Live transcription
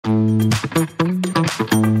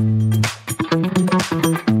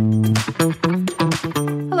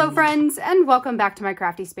and welcome back to my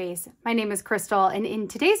crafty space. My name is Crystal, and in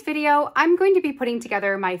today's video, I'm going to be putting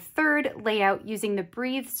together my third layout using the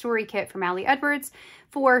Breathe Story Kit from Ali Edwards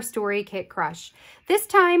for Story Kit Crush. This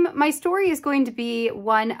time, my story is going to be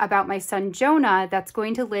one about my son Jonah that's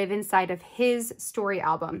going to live inside of his story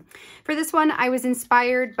album. For this one, I was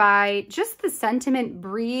inspired by just the sentiment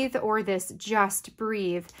breathe, or this just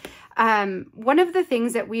breathe. One of the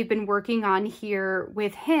things that we've been working on here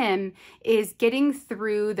with him is getting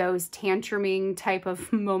through those tantruming type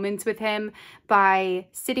of moments with him by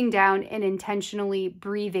sitting down and intentionally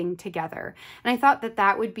breathing together. And I thought that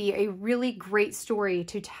that would be a really great story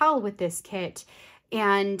to tell with this kit,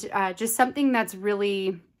 and just something that's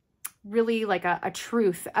really like a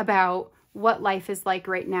truth about what life is like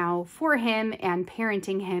right now for him and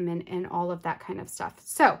parenting him and all of that kind of stuff.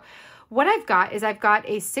 So what I've got is I've got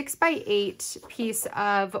a 6x8 piece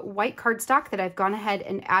of white cardstock that I've gone ahead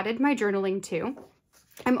and added my journaling to.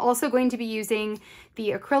 I'm also going to be using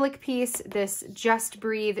the acrylic piece, this Just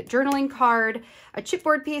Breathe journaling card, a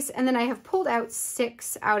chipboard piece, and then I have pulled out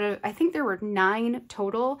 6 out of, I think there were 9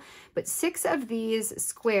 total, but 6 of these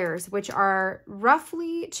squares, which are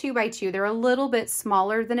roughly 2x2. They're a little bit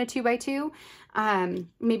smaller than a 2x2,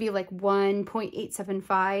 maybe like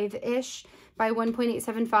 1.875-ish by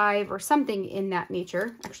 1.875 or something in that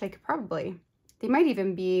nature. Actually, I could probably, they might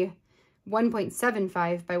even be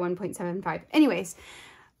 1.75 by 1.75. Anyways,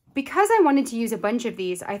 because I wanted to use a bunch of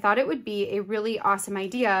these, I thought it would be a really awesome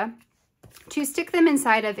idea to stick them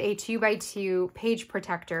inside of a 2x2 page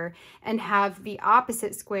protector and have the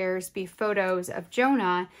opposite squares be photos of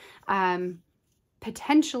Jonah,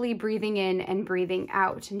 potentially breathing in and breathing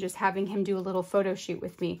out, and just having him do a little photo shoot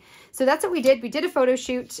with me. So that's what we did. We did a photo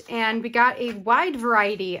shoot, and we got a wide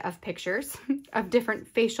variety of pictures of different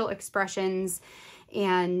facial expressions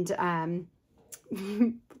and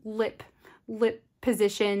lip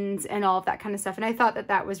positions and all of that kind of stuff. And I thought that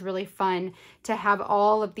that was really fun to have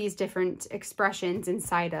all of these different expressions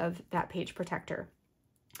inside of that page protector.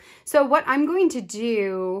 So what I'm going to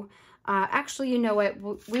do, actually, you know what,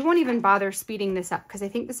 we won't even bother speeding this up because I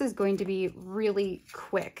think this is going to be really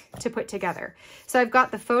quick to put together. So I've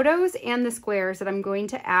got the photos and the squares that I'm going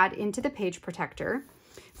to add into the page protector.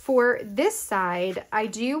 For this side, I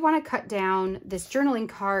do want to cut down this journaling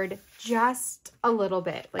card just a little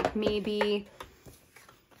bit, like maybe,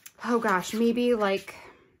 oh gosh, maybe like,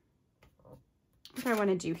 what do I want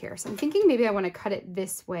to do here? So I'm thinking maybe I want to cut it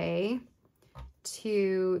this way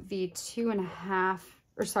to the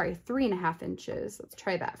 3.5 inches. Let's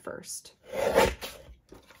try that first.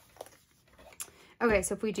 Okay,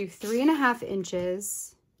 so if we do 3.5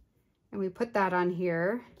 inches and we put that on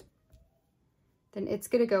here, then it's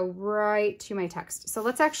going to go right to my text. So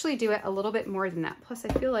let's actually do it a little bit more than that. Plus, I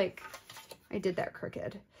feel like I did that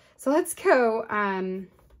crooked. So let's go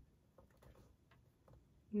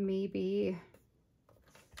maybe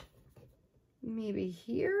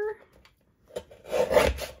here.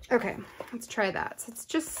 Okay, let's try that. So it's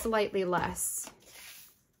just slightly less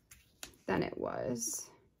than it was.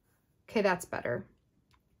 Okay, that's better.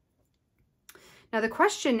 Now the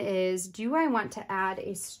question is, do I want to add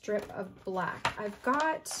a strip of black? I've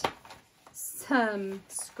got some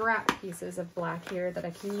scrap pieces of black here that I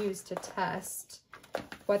can use to test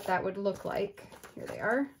what that would look like. Here they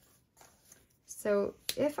are. So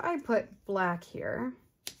if I put black here,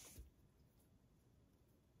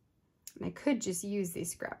 and I could just use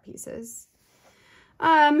these scrap pieces,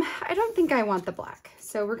 I don't think I want the black.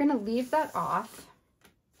 So we're gonna leave that off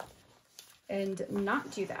and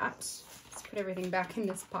not do that. Put everything back in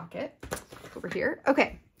this pocket over here.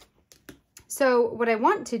 Okay, so what I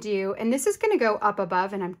want to do, and this is going to go up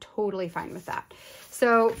above, and I'm totally fine with that.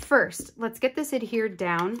 So first, let's get this adhered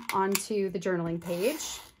down onto the journaling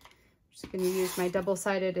page. I'm just going to use my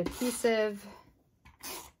double-sided adhesive.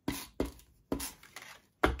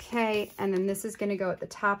 Okay, and then this is going to go at the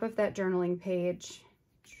top of that journaling page,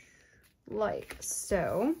 like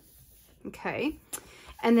so. Okay.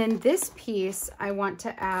 And then this piece, I want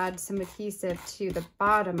to add some adhesive to the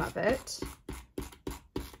bottom of it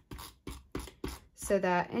so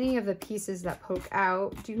that any of the pieces that poke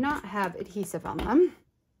out do not have adhesive on them.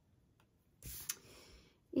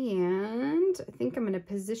 And I think I'm going to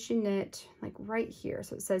position it like right here.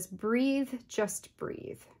 So it says, breathe, just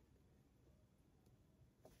breathe.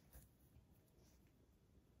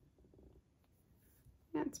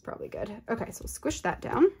 That's probably good. Okay, so we'll squish that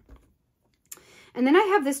down. And then I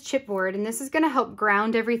have this chipboard, and this is going to help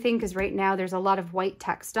ground everything because right now there's a lot of white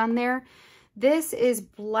text on there. This is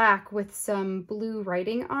black with some blue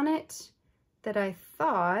writing on it that I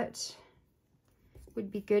thought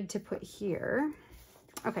would be good to put here.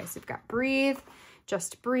 Okay, so we've got breathe,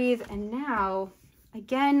 Just Breathe. And now,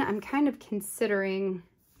 again, I'm kind of considering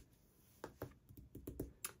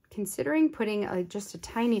putting just a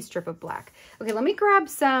tiny strip of black. Okay, let me grab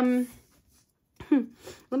some,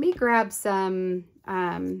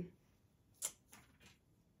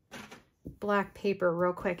 black paper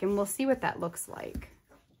real quick and we'll see what that looks like.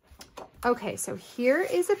 Okay, so here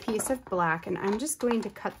is a piece of black and I'm just going to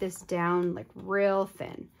cut this down like real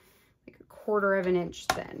thin, like 1/4 of an inch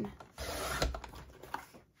thin.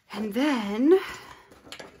 And then,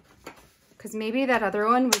 because maybe that other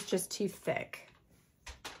one was just too thick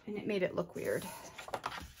and it made it look weird.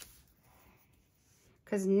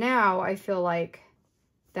 Because now I feel like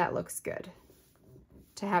that looks good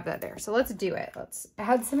to have that there. So let's do it. Let's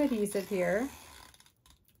add some adhesive here.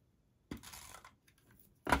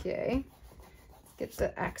 Okay, let's get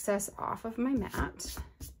the excess off of my mat.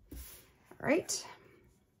 All right.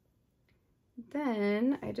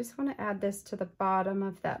 Then I just want to add this to the bottom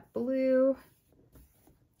of that blue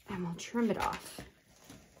and we'll trim it off.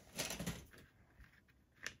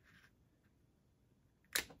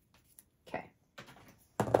 Okay.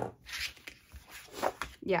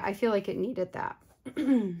 Yeah, I feel like it needed that.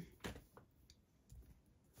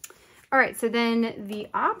 All right, so then the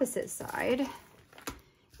opposite side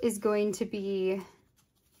is going to be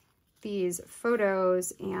these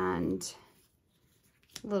photos and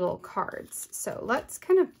little cards. So let's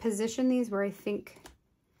kind of position these where I think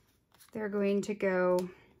they're going to go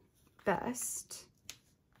best.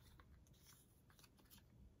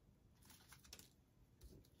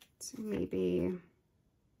 So maybe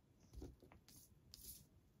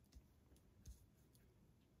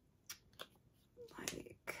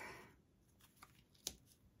like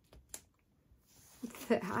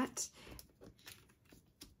that.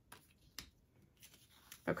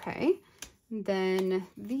 Okay. Then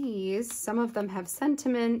these, some of them have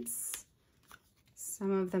sentiments,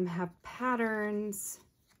 some of them have patterns.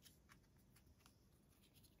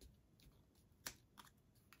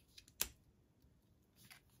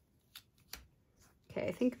 Okay,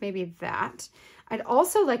 I think maybe that. I'd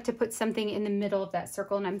also like to put something in the middle of that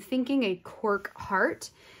circle, and I'm thinking a cork heart,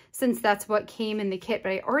 since that's what came in the kit,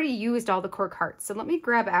 but I already used all the cork hearts. So let me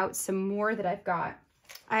grab out some more that I've got.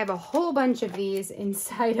 I have a whole bunch of these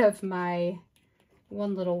inside of my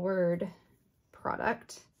One Little Word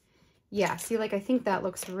product. Yeah, see, like I think that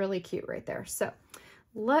looks really cute right there. So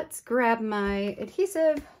let's grab my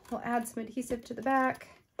adhesive. We'll add some adhesive to the back.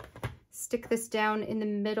 Stick this down in the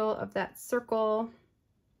middle of that circle.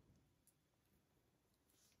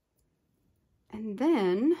 And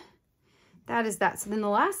then that is that. So then the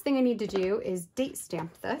last thing I need to do is date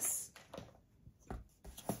stamp this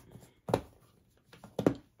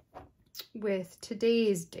with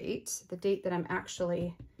today's date, the date that I'm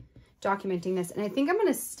actually documenting this. And I think I'm going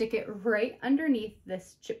to stick it right underneath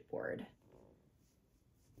this chipboard.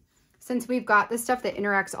 Since we've got the stuff that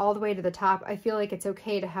interacts all the way to the top, I feel like it's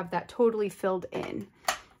okay to have that totally filled in.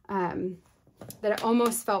 That it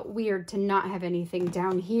almost felt weird to not have anything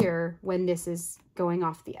down here when this is going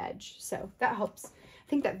off the edge. So that helps. I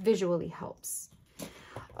think that visually helps.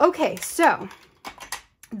 Okay, so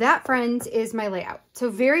that, friends, is my layout.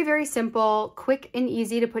 So very, very simple, quick and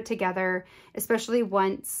easy to put together, especially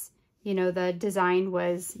once, you know, the design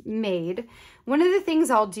was made. One of the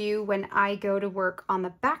things I'll do when I go to work on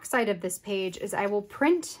the back side of this page is I will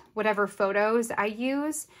print whatever photos I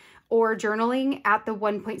use or journaling at the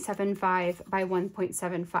 1.75 by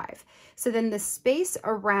 1.75. So then the space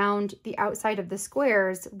around the outside of the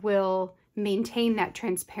squares will maintain that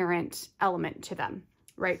transparent element to them,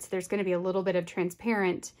 right? So there's going to be a little bit of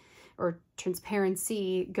transparent or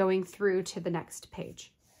transparency going through to the next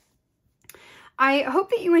page. I hope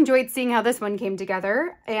that you enjoyed seeing how this one came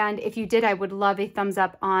together. And if you did, I would love a thumbs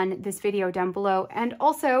up on this video down below. And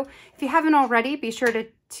also, if you haven't already, be sure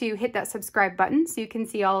to hit that subscribe button so you can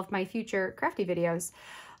see all of my future crafty videos.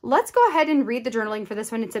 Let's go ahead and read the journaling for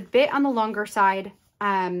this one. It's a bit on the longer side.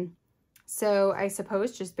 So I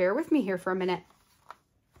suppose just bear with me here for a minute.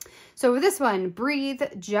 So with this one, breathe,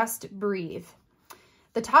 just breathe.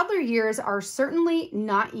 The toddler years are certainly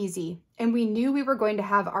not easy, and we knew we were going to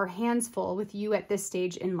have our hands full with you at this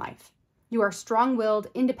stage in life. You are strong-willed,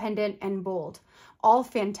 independent, and bold, all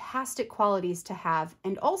fantastic qualities to have,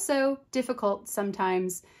 and also difficult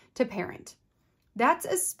sometimes to parent. That's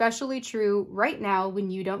especially true right now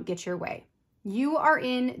when you don't get your way. You are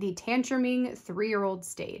in the tantruming 3-year-old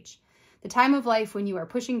stage, the time of life when you are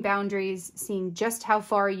pushing boundaries, seeing just how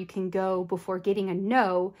far you can go before getting a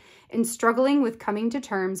no, and struggling with coming to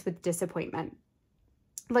terms with disappointment.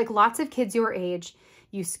 Like lots of kids your age,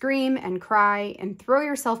 you scream and cry and throw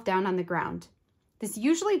yourself down on the ground. This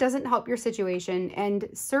usually doesn't help your situation and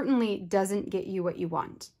certainly doesn't get you what you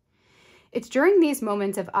want. It's during these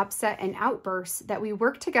moments of upset and outbursts that we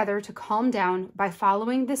work together to calm down by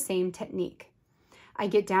following the same technique. I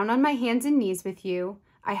get down on my hands and knees with you,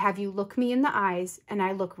 I have you look me in the eyes, and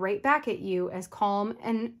I look right back at you as calm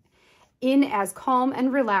and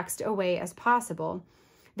relaxed a way as possible.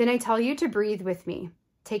 Then I tell you to breathe with me.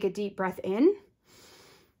 Take a deep breath in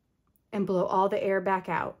and blow all the air back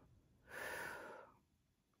out.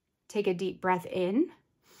 Take a deep breath in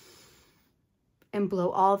and blow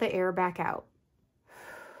all the air back out.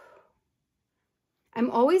 I'm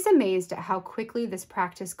always amazed at how quickly this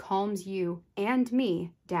practice calms you and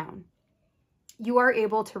me down. You are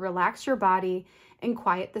able to relax your body and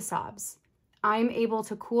quiet the sobs. I'm able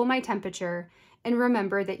to cool my temperature and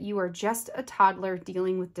remember that you are just a toddler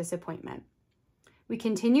dealing with disappointment. We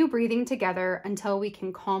continue breathing together until we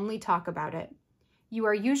can calmly talk about it. You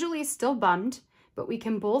are usually still bummed, but we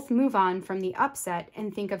can both move on from the upset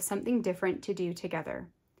and think of something different to do together.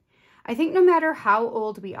 I think no matter how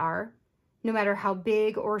old we are, no matter how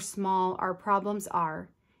big or small our problems are,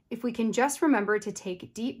 if we can just remember to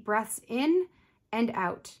take deep breaths in and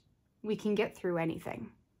out, we can get through anything.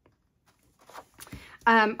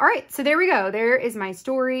 All right, so there we go. There is my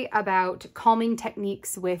story about calming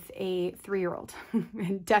techniques with a 3-year-old,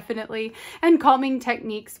 definitely, and calming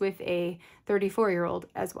techniques with a 34-year-old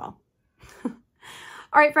as well.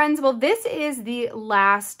 All right, friends, well, this is the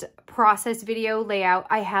last process video layout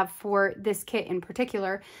I have for this kit in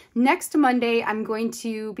particular. Next Monday, I'm going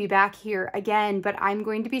to be back here again, but I'm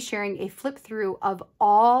going to be sharing a flip through of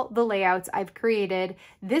all the layouts I've created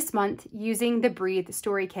this month using the Breathe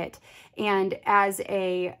Story Kit. And as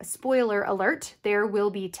a spoiler alert, there will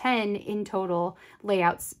be 10 in total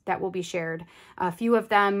layouts that will be shared. A few of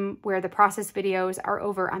them where the process videos are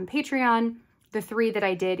over on Patreon, the 3 that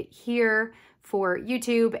I did here for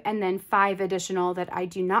YouTube, and then 5 additional that I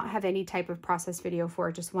do not have any type of process video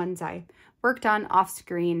for, just ones I worked on off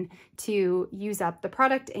screen to use up the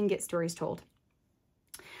product and get stories told.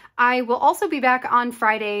 I will also be back on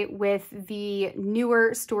Friday with the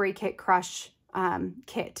newer Story Kit Crush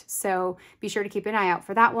kit, so be sure to keep an eye out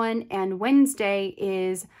for that one. And Wednesday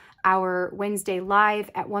is our Wednesday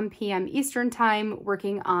live at 1 p.m. Eastern time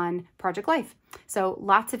working on Project Life. So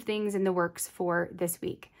lots of things in the works for this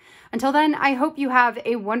week. Until then, I hope you have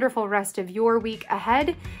a wonderful rest of your week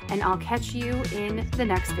ahead, and I'll catch you in the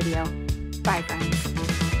next video. Bye, friends.